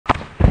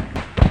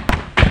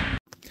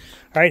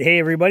All right, hey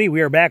everybody, we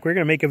are back. We're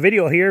going to make a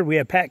video here. We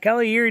have Pat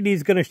Kelly here, and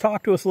he's going to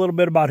talk to us a little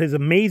bit about his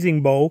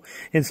amazing bow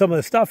and some of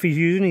the stuff he's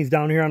using. He's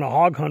down here on a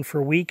hog hunt for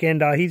a week,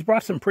 and he's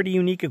brought some pretty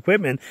unique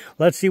equipment.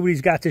 Let's see what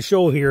he's got to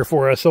show here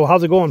for us. So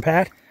how's it going,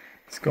 Pat?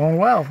 It's going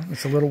well.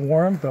 It's a little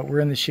warm, but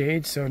we're in the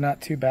shade, so not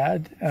too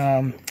bad.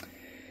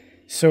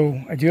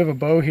 So I do have a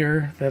bow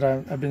here that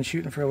I've been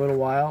shooting for a little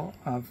while.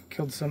 I've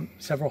killed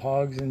several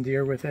hogs and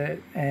deer with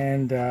it,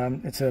 and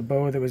it's a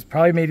bow that was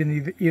probably made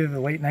in either the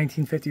late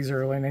 1950s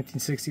or early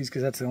 1960s,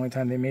 because that's the only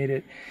time they made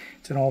it.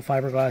 It's an all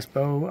fiberglass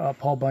bow,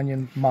 Paul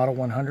Bunyan Model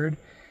 100,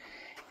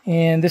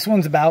 and this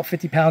one's about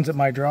 50 pounds at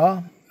my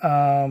draw,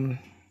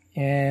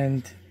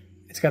 and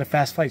it's got a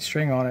fast flight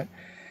string on it.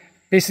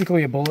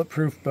 Basically a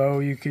bulletproof bow.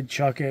 You could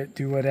chuck it,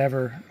 do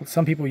whatever.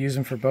 Some people use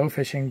them for bow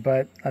fishing,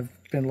 but I've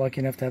been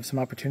lucky enough to have some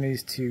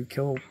opportunities to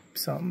kill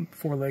some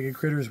four-legged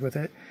critters with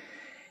it.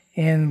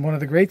 And one of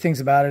the great things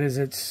about it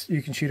is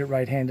you can shoot it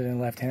right-handed and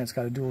left-handed. It's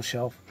got a dual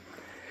shelf.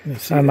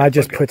 I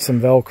just put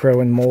some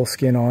Velcro and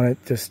moleskin on it,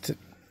 just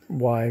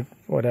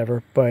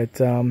whatever. But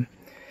when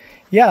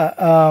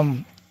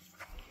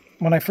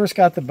I first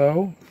got the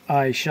bow,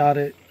 I shot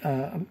a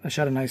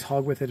nice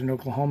hog with it in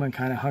Oklahoma and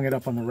kind of hung it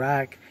up on the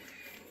rack.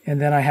 And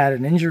then I had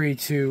an injury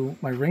to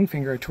my ring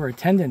finger. I tore a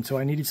tendon, so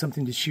I needed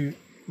something to shoot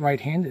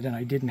right-handed, and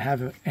I didn't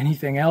have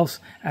anything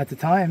else at the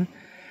time.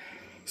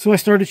 So I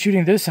started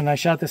shooting this, and I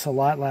shot this a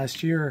lot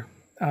last year.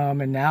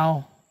 And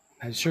now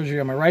I had surgery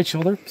on my right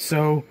shoulder,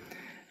 so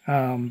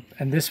and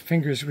this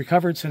finger's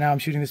recovered, so now I'm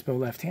shooting this bow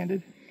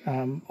left-handed.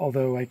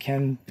 Although I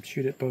can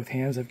shoot it both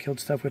hands. I've killed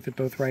stuff with it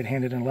both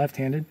right-handed and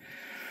left-handed.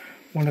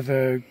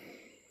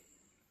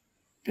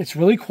 It's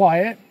really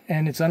quiet,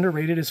 and it's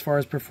underrated as far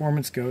as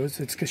performance goes.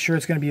 It's going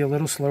to be a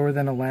little slower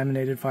than a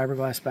laminated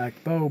fiberglass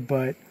backed bow,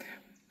 but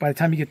by the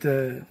time you get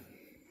the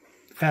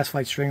fast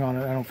flight string on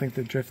it, I don't think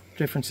the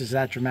difference is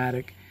that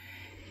dramatic.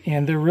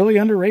 And they're really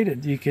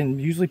underrated. You can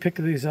usually pick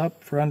these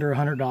up for under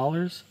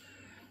 $100,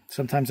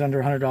 sometimes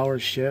under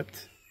 $100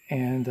 shipped,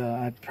 and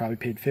I probably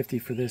paid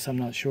 $50 for this, I'm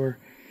not sure.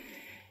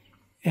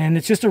 And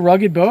it's just a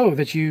rugged bow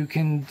that you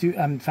can do.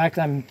 In fact,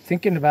 I'm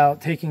thinking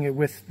about taking it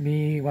with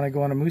me when I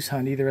go on a moose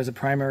hunt, either as a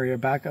primary or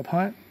backup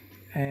hunt.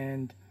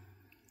 And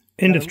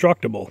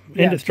indestructible.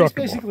 Yeah, it's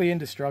basically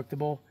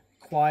indestructible,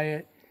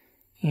 quiet.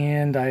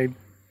 And I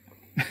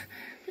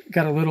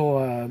got a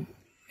little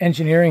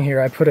engineering here.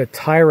 I put a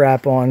tie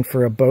wrap on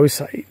for a bow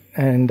sight.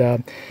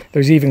 And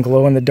there's even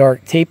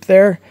glow-in-the-dark tape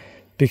there,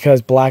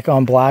 because black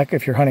on black,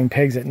 if you're hunting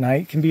pigs at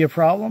night, can be a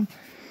problem.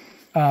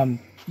 I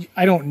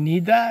don't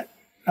need that.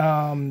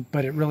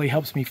 But it really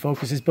helps me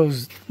focus.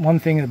 One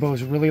thing, the bow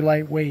is really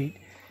lightweight,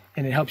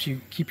 and it helps you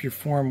keep your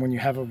form when you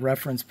have a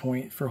reference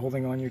point for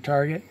holding on your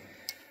target.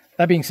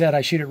 That being said,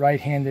 I shoot it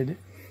right-handed,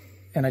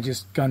 and I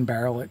just gun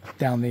barrel it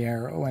down the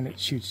arrow, and it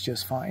shoots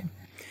just fine.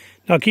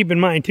 Now keep in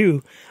mind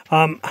too,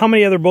 how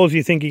many other bows do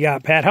you think you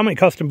got, Pat? How many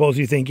custom bows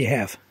do you think you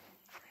have?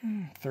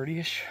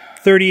 30-ish.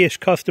 30-ish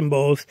custom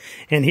bows,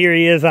 and here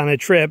he is on a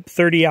trip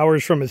 30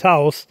 hours from his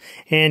house,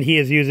 and he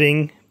is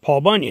using Paul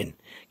Bunyan.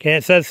 Okay,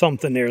 it says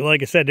something there.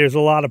 Like I said, there's a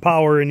lot of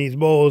power in these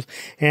bows,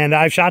 and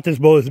I've shot this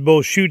bow. This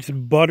bow shoots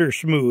butter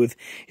smooth.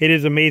 It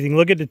is amazing.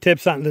 Look at the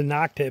tips on the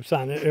knock tips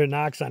on it, or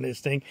knocks on this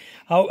thing.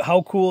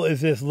 How cool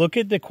is this? Look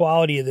at the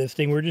quality of this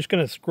thing. We're just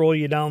going to scroll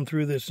you down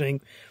through this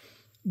thing.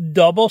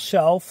 Double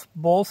shelf,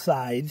 both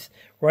sides,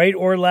 right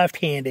or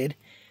left-handed.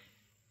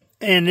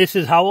 And this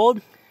is how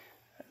old?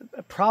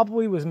 It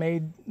probably was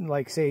made,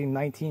 like, say,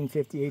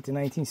 1958 to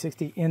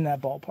 1960, in that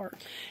ballpark.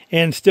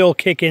 And still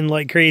kicking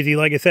like crazy.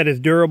 Like I said, as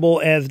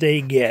durable as they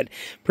get.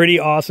 Pretty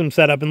awesome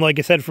setup. And like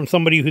I said, from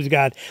somebody who's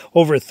got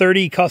over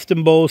 30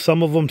 custom bows,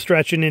 some of them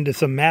stretching into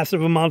some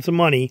massive amounts of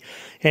money,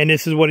 and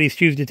this is what he's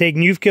choosing to take.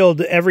 And you've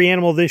killed every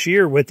animal this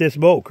year with this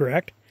bow,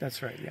 correct?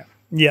 That's right, yeah.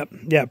 Yep,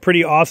 yeah,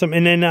 pretty awesome.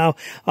 And then now,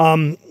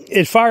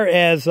 as far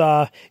as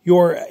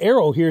your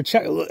arrow here,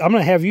 I'm going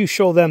to have you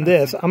show them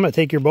this. I'm going to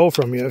take your bow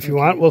from you if you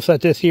want. We'll set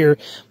this here.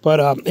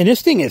 But and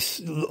this thing is,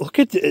 look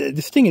at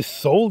this thing is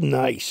so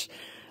nice.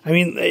 I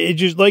mean, it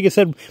just, like I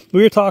said,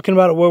 we were talking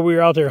about it while we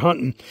were out there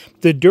hunting.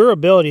 The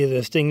durability of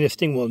this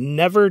thing will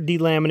never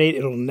delaminate.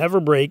 It'll never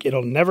break.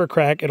 It'll never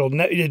crack.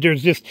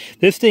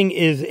 This thing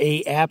is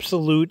a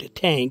absolute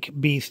tank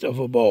beast of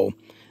a bow.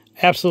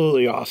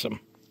 Absolutely awesome.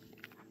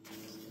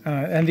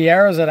 And the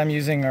arrows that I'm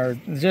using are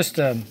just,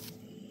 you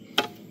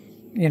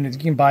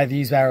can buy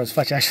these arrows.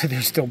 Actually,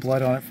 there's still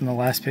blood on it from the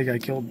last pig I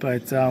killed.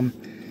 But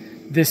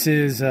this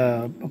is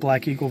a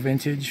Black Eagle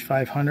Vintage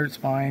 500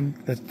 spine.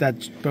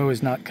 That bow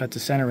is not cut to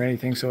center or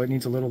anything, so it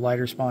needs a little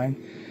lighter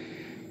spine.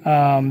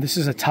 This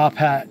is a top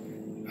hat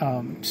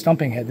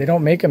stumping head. They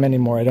don't make them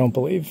anymore, I don't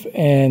believe.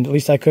 And at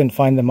least I couldn't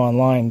find them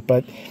online.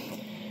 But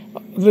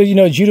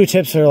judo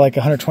tips are like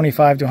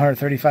 125 to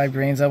 135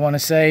 grains, I want to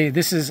say.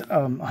 This is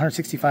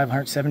 165,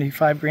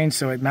 175 grains,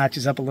 so it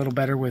matches up a little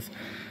better with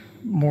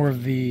more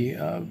of the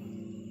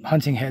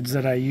hunting heads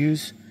that I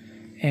use.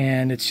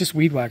 And it's just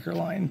weed whacker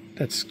line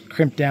that's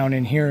crimped down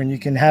in here, and you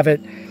can have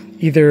it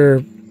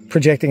either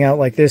projecting out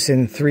like this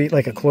in three,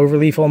 like a clover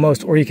leaf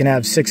almost, or you can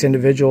have 6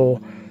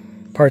 individual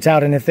parts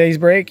out. And if these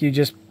break, you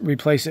just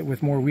replace it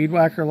with more weed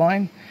whacker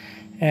line.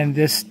 And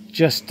this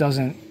just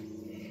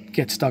doesn't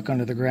get stuck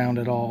under the ground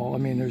at all. I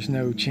mean, there's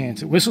no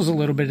chance. It whistles a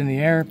little bit in the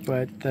air,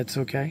 but that's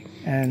okay.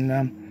 And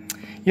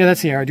yeah,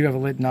 that's the arrow. I do have a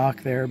lit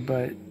knock there,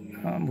 but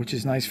which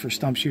is nice for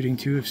stump shooting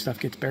too, if stuff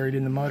gets buried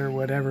in the mud or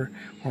whatever,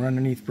 or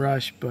underneath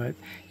brush. But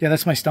yeah,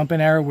 that's my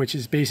stumping arrow, which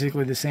is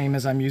basically the same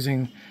as I'm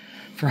using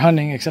for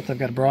hunting, except I've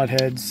got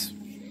broadheads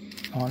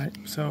on it.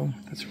 So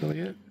that's really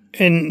it.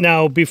 And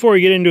now, before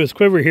we get into his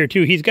quiver here,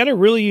 too, he's got a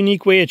really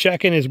unique way of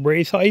checking his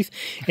brace height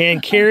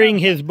and carrying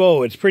his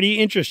bow. It's pretty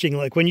interesting.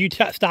 Like, when you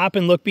stop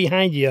and look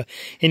behind you,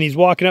 and he's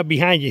walking up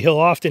behind you, he'll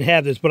often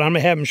have this, but I'm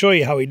going to have him show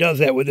you how he does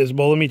that with his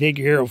bow. Let me take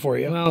your arrow for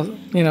you. Well,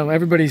 you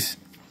know,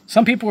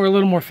 some people are a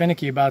little more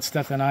finicky about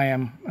stuff than I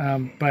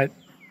am, but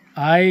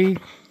I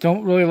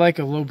don't really like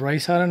a low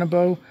brace height on a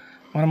bow.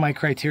 One of my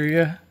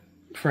criteria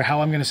for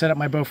how I'm going to set up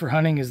my bow for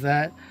hunting is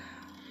that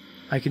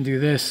I can do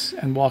this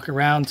and walk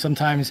around.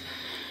 Sometimes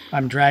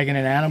I'm dragging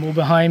an animal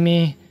behind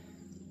me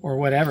or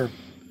whatever.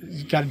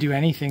 You got to do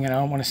anything, and I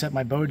don't want to set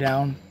my bow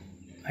down.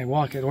 I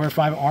walk it. Or if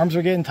my arms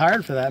are getting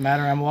tired, for that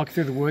matter, I'm walking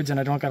through the woods and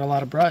I don't got a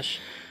lot of brush,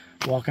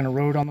 walking a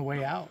road on the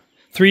way out.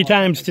 3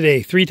 times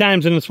today, 3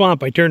 times in the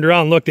swamp. I turned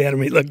around and looked at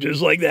him. He looked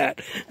just like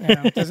that. You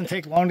know, it doesn't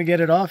take long to get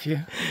it off you.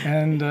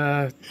 And,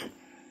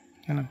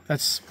 you know,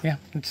 that's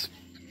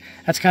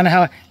kind of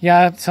how,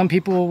 yeah, some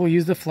people will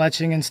use the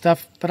fletching and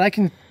stuff, but I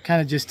can kind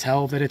of just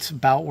tell that it's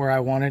about where I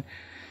want it.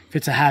 If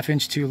it's a ½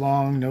 inch too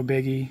long, no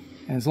biggie.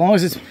 And as long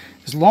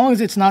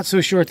as it's not so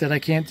short that I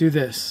can't do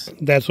this.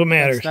 That's what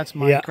matters. That's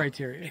my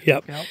criteria.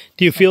 Yep.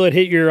 Do you feel it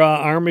hit your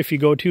arm if you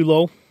go too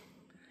low?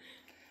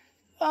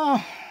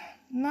 Oh,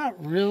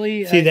 not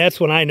really. See, that's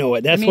when I know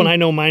it. That's when I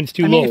know mine's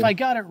too low. If I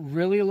got it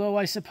really low,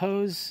 I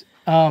suppose.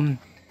 I'm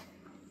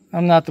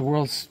not the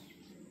world's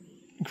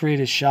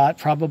greatest shot,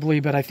 probably,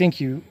 but I think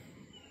the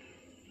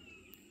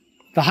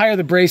higher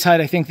the brace height,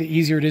 I think the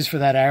easier it is for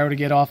that arrow to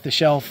get off the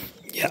shelf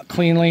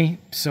cleanly.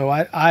 So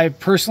I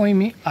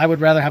personally, I would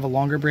rather have a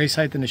longer brace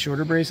height than a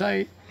shorter brace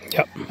height.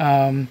 Yep.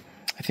 I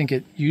think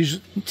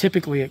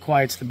typically it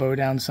quiets the bow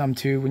down some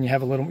too. When you're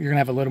gonna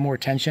have a little more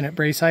tension at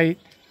brace height,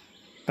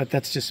 but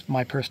that's just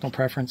my personal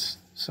preference.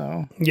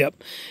 So. Yep.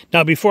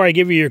 Now, before I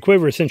give you your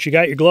quiver, since you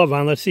got your glove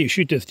on, let's see you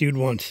shoot this dude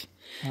once.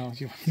 Oh,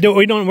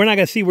 we're not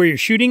gonna see where you're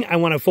shooting. I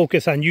want to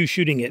focus on you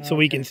shooting it so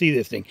we can see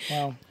this thing.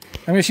 Well,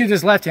 I'm going to shoot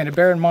this left-handed.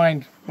 Bear in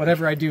mind,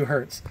 whatever I do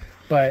hurts.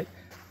 But,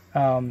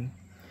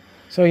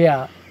 so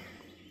yeah,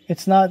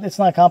 it's not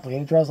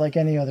complicated. It draws like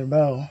any other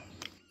bow.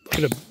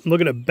 Look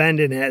at a bend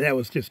in that. That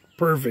was just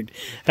perfect.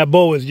 That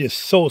bow was just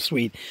so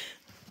sweet.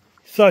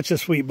 Such a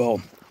sweet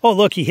bow. Oh,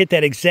 look, he hit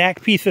that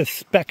exact piece of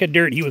speck of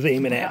dirt he was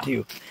aiming at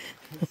you.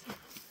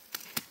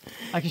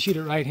 I can shoot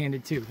it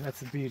right-handed too.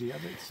 That's the beauty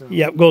of it. So.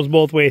 Yep, goes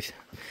both ways.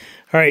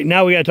 All right,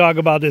 now we got to talk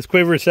about this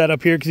quiver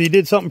setup here because he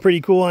did something pretty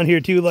cool on here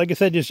too. Like I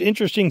said, just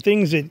interesting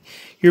things that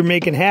you're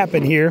making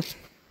happen here.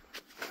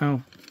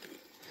 Oh.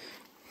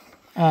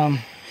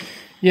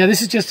 Yeah,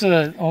 this is just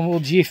an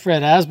old G.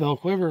 Fred Asbell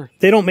quiver.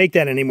 They don't make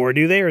that anymore,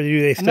 do they? Or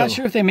do they still? I'm not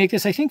sure if they make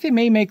this. I think they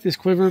may make this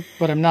quiver,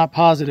 but I'm not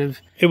positive.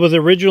 It was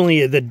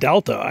originally the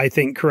Delta, I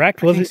think,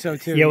 correct? I think so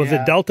too. Yeah, it was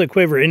a Delta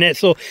quiver. And it,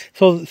 so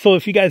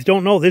if you guys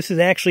don't know, this is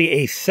actually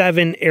a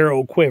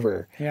 7-arrow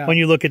quiver. Yeah. When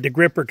you look at the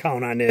gripper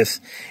count on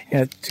this.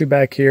 Yeah, 2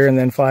 back here and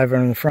then 5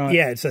 on the front.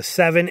 Yeah, it's a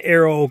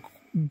 7-arrow.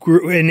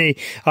 And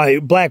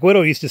Black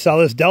Widow used to sell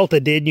this. Delta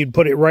did, and you'd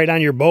put it right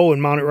on your bow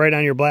and mount it right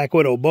on your Black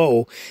Widow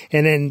bow.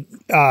 And then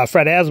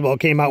Fred Asbell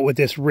came out with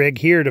this rig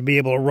here to be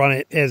able to run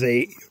it as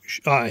a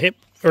hip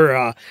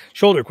or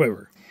shoulder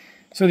quiver.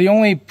 So the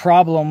only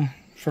problem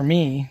for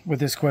me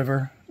with this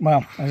quiver,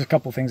 well, there's a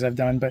couple things I've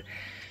done, but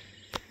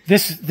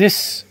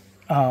this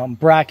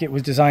bracket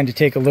was designed to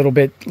take a little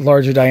bit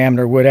larger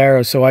diameter wood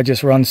arrows, so I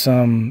just run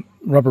some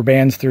rubber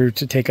bands through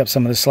to take up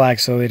some of the slack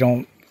so they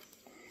don't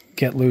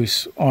get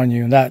loose on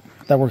you, and that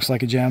works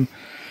like a gem.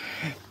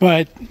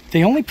 But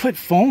they only put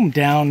foam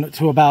down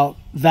to about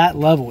that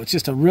level. It's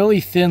just a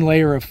really thin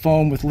layer of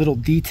foam with little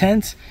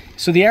detents,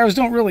 so the arrows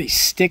don't really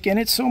stick in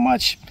it so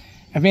much.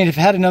 I mean, if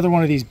it had another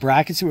one of these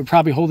brackets, it would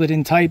probably hold it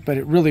in tight, but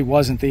it really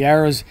wasn't. The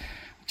arrows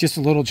just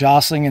a little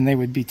jostling and they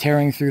would be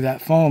tearing through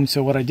that foam.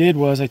 So what I did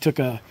was I took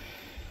a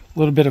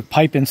little bit of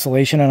pipe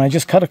insulation and I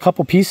just cut a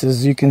couple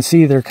pieces. You can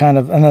see they're kind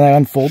of, and then I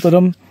unfolded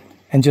them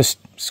and just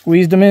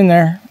squeezed them in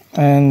there,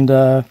 and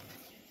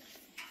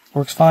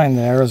works fine.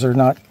 The arrows are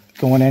not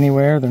going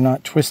anywhere. They're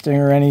not twisting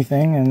or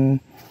anything. And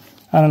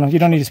I don't know, you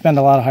don't need to spend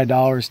a lot of high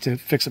dollars to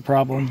fix a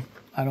problem,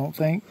 I don't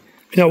think.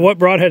 Now, what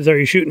broadheads are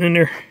you shooting in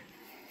there?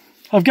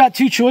 I've got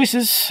 2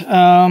 choices.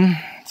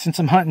 Since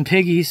I'm hunting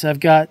piggies,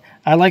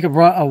 I like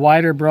a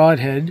wider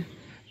broadhead,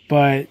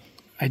 but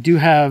I do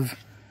have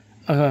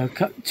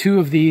 2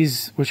 of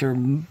these, which are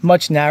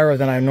much narrower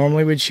than I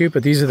normally would shoot,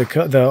 but these are the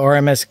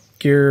RMS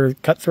Gear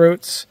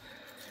cutthroats.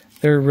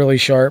 They're really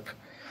sharp.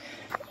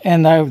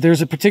 And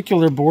there's a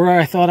particular boar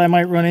I thought I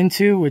might run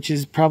into, which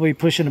is probably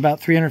pushing about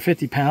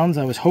 350 pounds.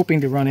 I was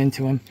hoping to run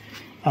into him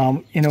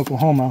in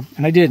Oklahoma,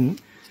 and I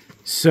didn't.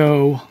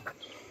 So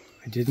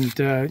I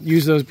didn't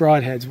use those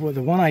broadheads. Well,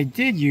 the one I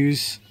did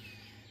use,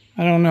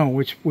 I don't know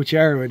which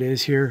arrow it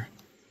is here.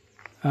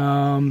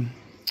 Probably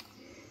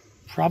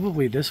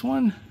this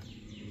one.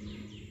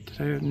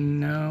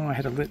 No, I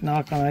had a lit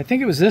knock on it. I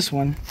think it was this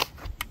one.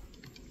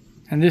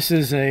 And this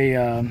is a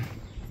 1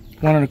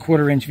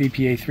 1/4 inch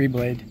VPA 3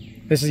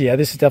 blade. This is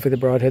definitely the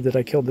broadhead that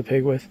I killed the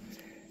pig with.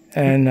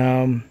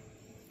 And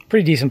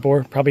pretty decent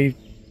bore, probably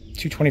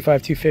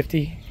 225,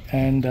 250.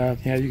 And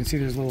yeah, you can see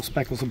there's little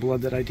speckles of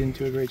blood that I didn't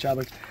do a great job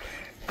of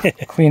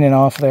cleaning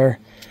off there.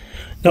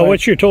 Now,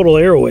 what's your total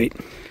arrow weight?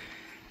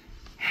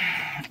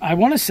 I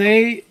want to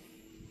say,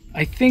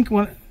 I think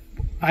when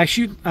I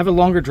have a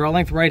longer draw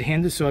length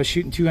right-handed, so I was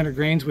shooting 200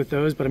 grains with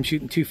those, but I'm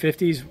shooting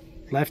 250s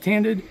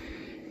left-handed.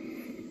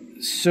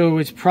 So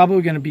it's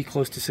probably going to be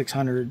close to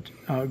 600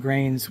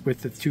 grains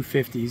with the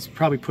 250s,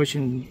 probably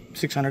pushing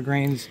 600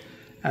 grains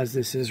as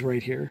this is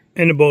right here.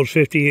 And the bow's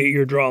 50 at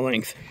your draw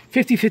length.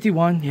 50,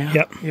 51, yeah.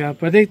 Yep. Yeah,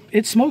 but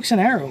it smokes an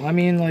arrow. I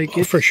mean, like...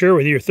 Oh, for sure,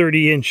 with your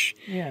 30-inch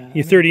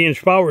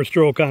 30-inch power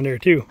stroke on there,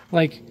 too.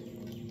 Like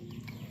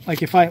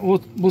if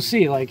we'll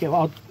see, like, if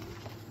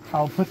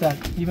I'll put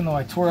that, even though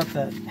I tore up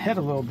that head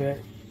a little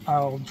bit,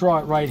 I'll draw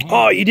it right-handed.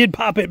 Oh, you did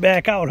pop it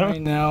back out, huh? I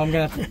know, I'm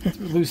going to have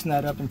to loosen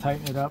that up and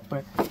tighten it up,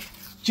 but I'm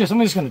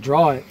just going to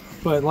draw it.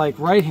 But like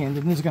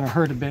right-handed, it's going to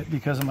hurt a bit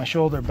because of my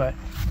shoulder, but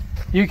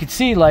you can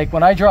see, like,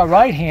 when I draw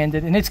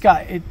right-handed, and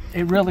it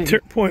really...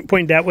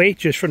 Point that way,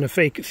 just from the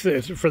fake,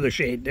 for the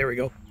shade. There we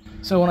go.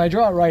 So when I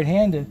draw it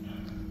right-handed,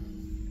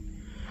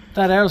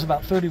 that arrow's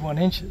about 31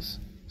 inches.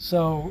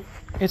 So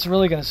it's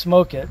really going to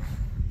smoke it.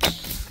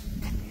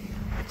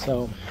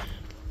 So...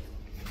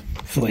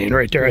 It's laying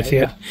right there, I see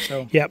it.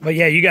 So. Yeah, but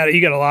yeah, you got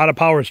a lot of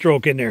power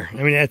stroke in there.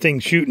 I mean, that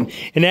thing's shooting.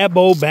 And that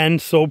bow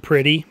bends so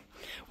pretty.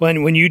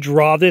 When you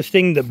draw this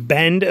thing, the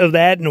bend of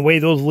that and the way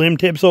those limb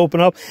tips open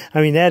up,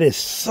 I mean, that is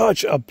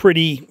such a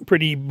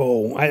pretty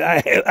bow.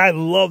 I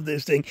love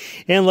this thing.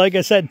 And like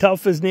I said,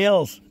 tough as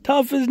nails.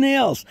 Tough as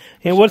nails.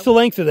 And what's the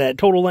length of that,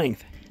 total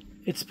length?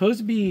 It's supposed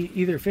to be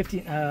either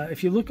 50,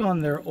 if you look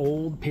on their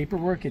old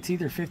paperwork, it's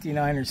either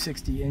 59 or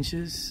 60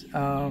 inches.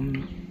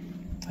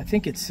 I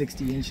think it's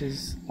 60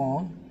 inches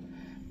long.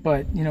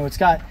 But, you know, it's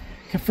got...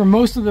 For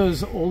most of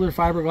those older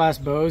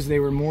fiberglass bows, they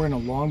were more in a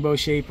longbow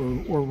shape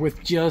or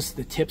with just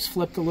the tips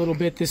flipped a little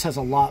bit. This has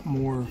a lot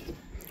more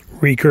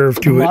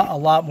recurve to it. A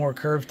lot more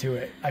curve to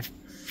it. I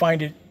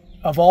find it,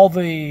 of all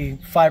the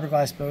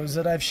fiberglass bows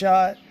that I've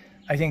shot,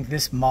 I think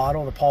this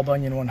model, the Paul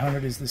Bunyan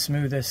 100, is the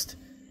smoothest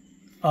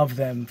of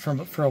them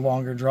for a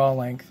longer draw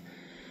length.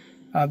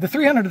 The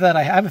 300 that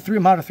I have, a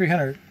Model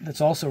 300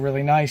 that's also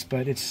really nice,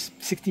 but it's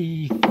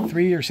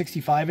 63 or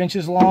 65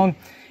 inches long.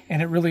 And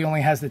it really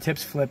only has the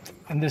tips flipped,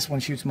 and this one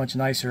shoots much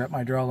nicer at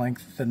my draw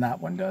length than that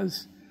one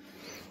does.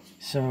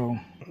 So...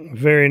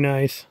 Very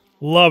nice.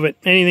 Love it.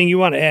 Anything you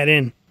want to add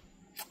in?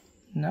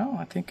 No,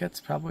 I think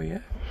that's probably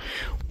it.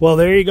 Well,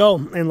 there you go.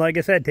 And like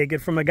I said, take it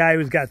from a guy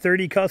who's got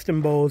 30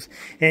 custom bows,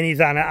 and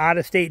he's on an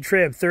out-of-state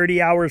trip,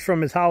 30 hours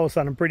from his house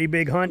on a pretty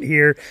big hunt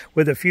here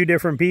with a few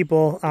different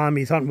people.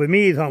 He's hunting with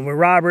me, he's hunting with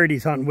Robert,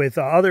 he's hunting with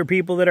other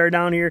people that are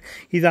down here.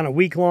 He's on a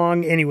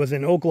week-long, and he was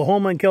in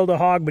Oklahoma and killed a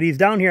hog, but he's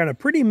down here on a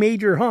pretty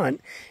major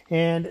hunt.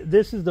 And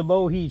this is the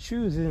bow he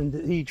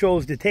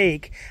chose to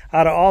take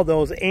out of all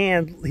those.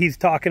 And he's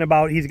talking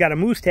about, he's got a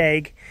moose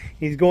tag.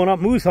 He's going up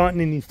moose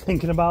hunting, and he's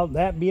thinking about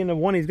that being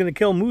the one he's going to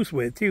kill moose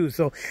with, too.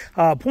 So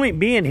point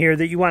being here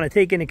that you want to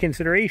take into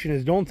consideration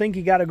is don't think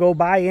you got to go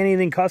buy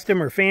anything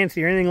custom or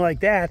fancy or anything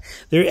like that.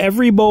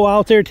 Every bow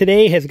out there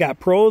today has got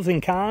pros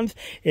and cons,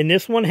 and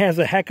this one has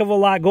a heck of a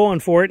lot going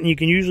for it, and you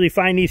can usually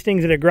find these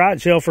things at a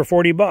garage sale for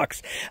 40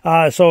 bucks.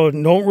 So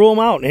don't rule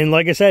them out. And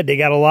like I said,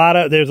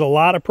 there's a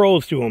lot of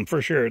pros to them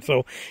for sure.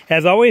 So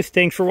as always,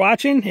 thanks for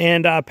watching,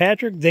 and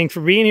Patrick, thanks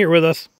for being here with us.